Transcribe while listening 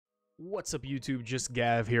What's up, YouTube?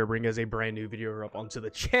 JustGav here, bringing us a brand new video up onto the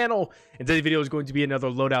channel. And today's video is going to be another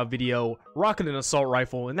loadout video, rocking an assault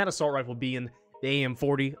rifle, and that assault rifle being the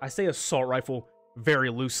AM40. I say assault rifle very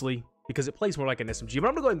loosely because it plays more like an SMG, but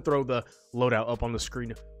I'm gonna go ahead and throw the loadout up on the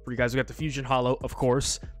screen for you guys. We got the Fusion Hollow, of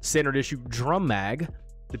course, standard issue drum mag,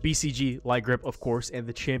 the BCG light grip, of course, and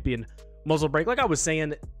the Champion muzzle brake. Like I was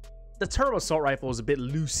saying, the term assault rifle is a bit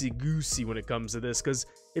loosey-goosey when it comes to this because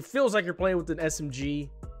it feels like you're playing with an SMG.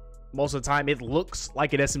 Most of the time, it looks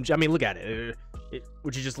like an SMG. I mean, look at it.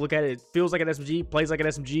 Would you just look at it? It feels like an SMG, plays like an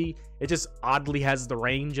SMG. It just oddly has the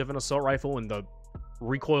range of an assault rifle and the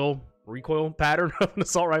recoil pattern of an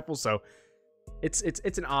assault rifle. So it's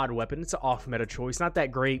an odd weapon. It's an off-meta choice. Not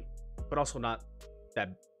that great, but also not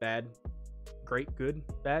that bad. Great, good,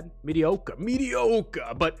 bad, mediocre.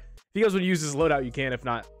 But if you guys want to use this loadout, you can. If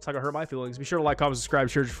not, it's not gonna hurt my feelings. Be sure to like, comment, subscribe,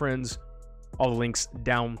 share with your friends. All the links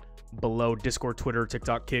down below. Discord, Twitter,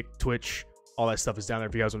 TikTok, Kick, Twitch, all that stuff is down there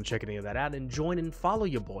if you guys want to check any of that out and join and follow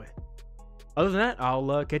your boy. Other than that,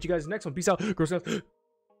 I'll catch you guys next one. Peace out. Girls, guys.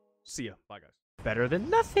 See ya. Bye, guys. Better than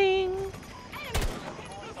nothing.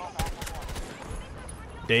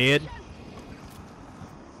 Dead.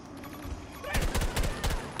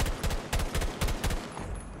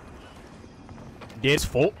 Dead's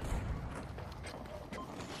full.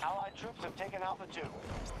 Allied troops have taken Alpha 2.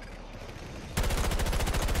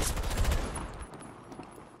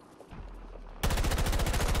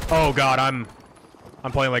 Oh god, I'm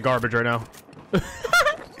playing like garbage right now.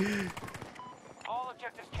 All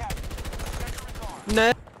objectives captured.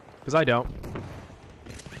 Nah, because I don't.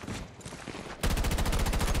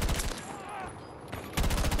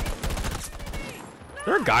 Is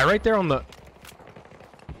there a guy right there on the... Oh,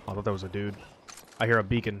 I thought that was a dude. I hear a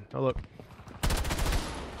beacon. Oh, look.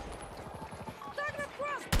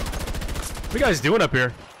 What are you guys doing up here?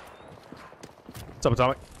 What's up,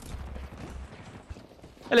 Atomic?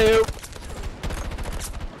 Hello.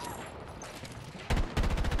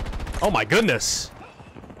 Oh my goodness.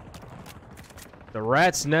 The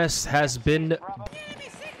rat's nest has been... It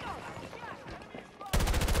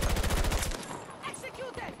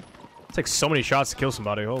takes so many shots to kill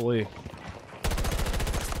somebody. Holy.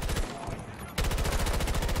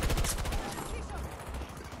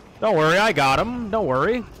 Don't worry, I got him. Don't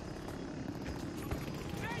worry.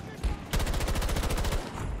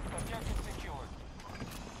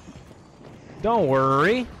 Don't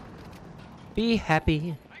worry. Be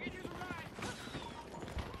happy.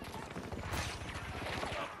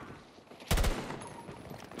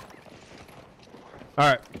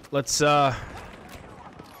 Alright, let's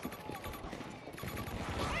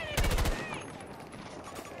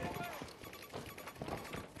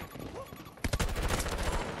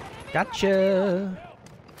Gotcha.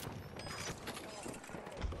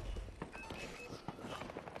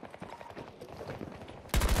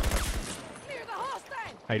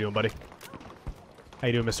 How you doing, buddy? How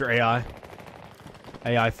you doing, Mr. AI?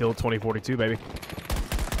 AI Field 2042, baby.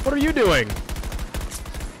 What are you doing?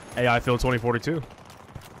 AI Field 2042.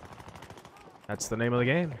 That's the name of the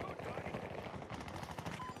game.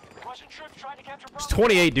 There's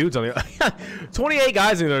 28 dudes on the 28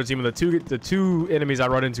 guys in the other team, and the two enemies I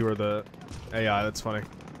run into are the AI. That's funny.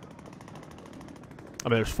 I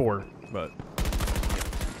mean, there's 4, but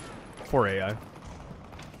 4 AI.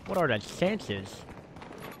 What are the chances?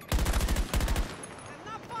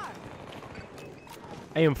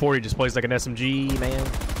 AM40 just plays like an SMG, man.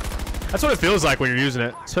 That's what it feels like when you're using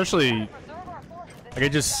it, especially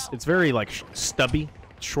like it's very like stubby,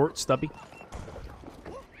 short, stubby.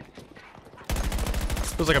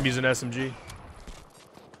 Feels like I'm using SMG.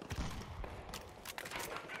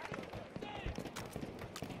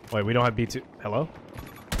 Wait, we don't have B2. Hello?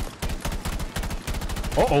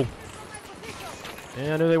 Uh-oh.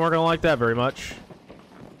 Yeah, I knew they weren't gonna like that very much.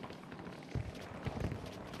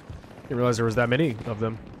 Didn't realize there was that many of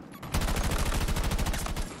them.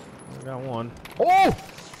 I got one. Oh!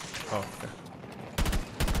 Oh, okay.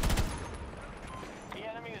 The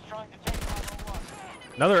enemy is trying to take Bravo 1.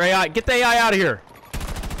 Another AI. Get the AI out of here.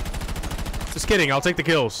 Just kidding. I'll take the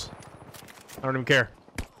kills. I don't even care.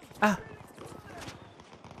 Ah.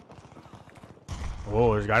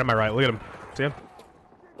 Whoa, there's a guy to my right. Look at him. See him?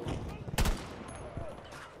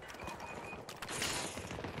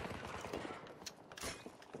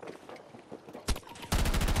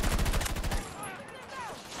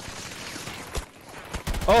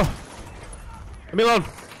 Oh! Leave me alone.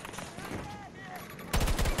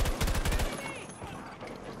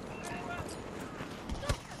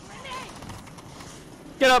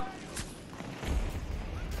 Get up!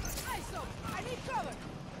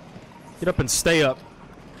 Get up and stay up.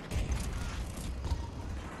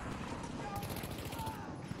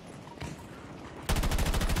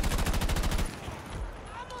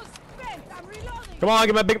 Come on,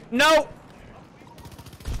 get my big. No!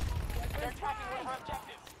 They're attacking one of our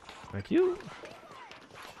objectives. Thank you.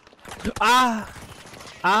 Ah!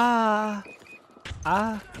 Ah!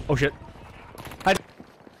 Ah! Oh shit. I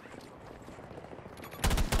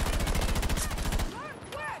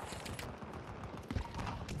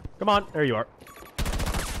Come on, there you are.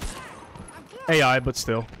 AI, but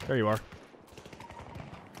still, there you are.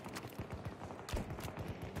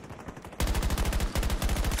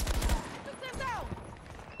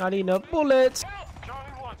 Not enough bullets. Charlie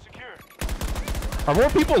 1 secure. Are more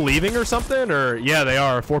people leaving or something? Or yeah, they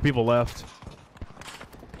are. 4 people left.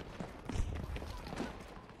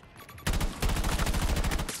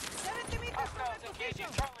 Hostiles engaging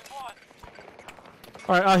Charlie 1.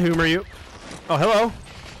 All right, I humor you. Oh, hello.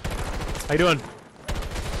 How you doing? We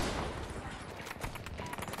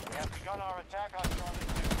have begun our attack on Charlie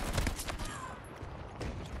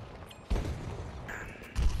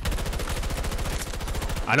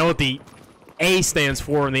 2. I know what the A stands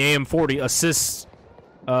for in the AM40 assists.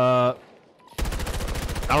 I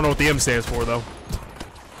don't know what the M stands for though.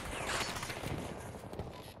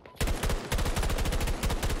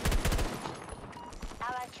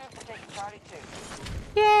 Allied troops are taking Charlie 2.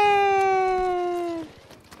 Yeah.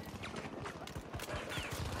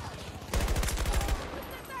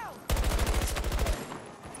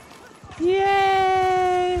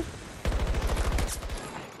 Yeah.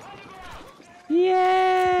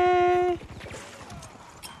 Yeah.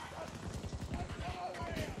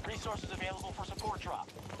 Resources available for support drop.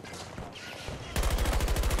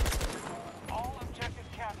 All objectives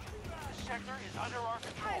captured. The sector is under our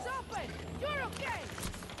control. Eyes open! You're okay!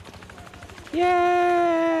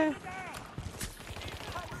 Yeah.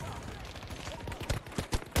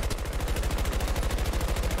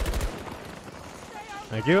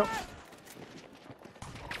 Thank you.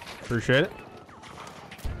 Appreciate it.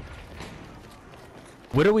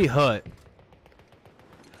 Widowy hut.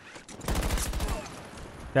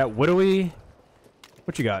 That widowy.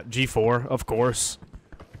 What you got? G4, of course.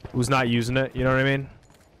 Who's not using it? You know what I mean?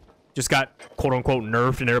 Just got quote unquote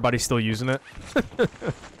nerfed and everybody's still using it.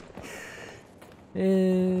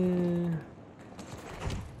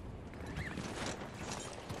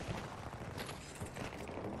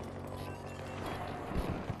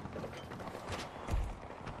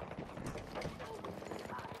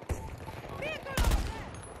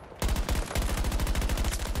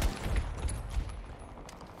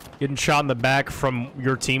 Getting shot in the back from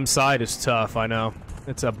your team side is tough, I know.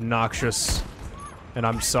 It's obnoxious. And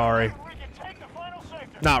I'm sorry. We can take the final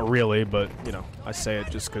sector. Not really, but, you know, I say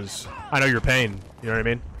it just because I know your pain. You know what I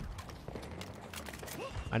mean?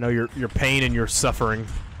 I know your pain and your suffering.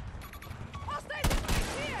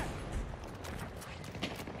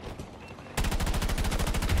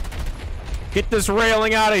 Get this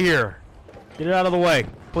railing out of here. Get it out of the way,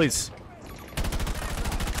 please.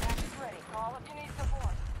 Ready. Call if you need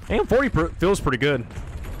support. AM40 feels pretty good.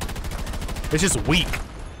 It's just weak.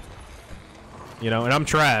 You know, and I'm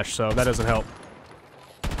trash, so that doesn't help.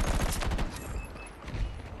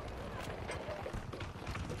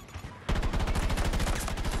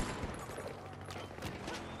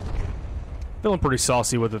 Feeling pretty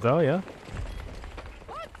saucy with it though, yeah.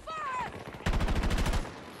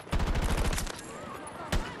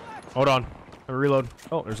 Hold on. Let me reload.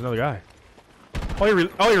 Oh, there's another guy. Oh, you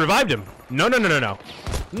revived him. No, no, no, no, no.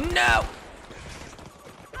 No!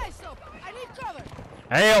 Eyes open! I need cover!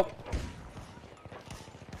 Help!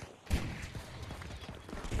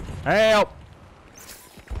 Help!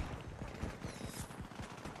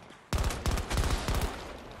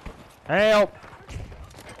 Help!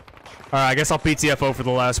 Alright, I guess I'll PTFO for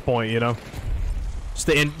the last point, you know?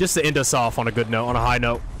 Just to end us off on a good note, on a high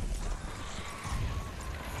note.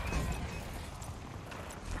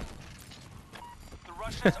 The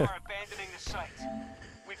Russians are abandoning the site.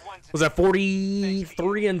 We've won today. Was that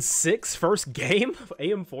 43-6 first game of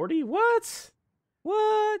AM40? What?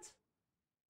 What?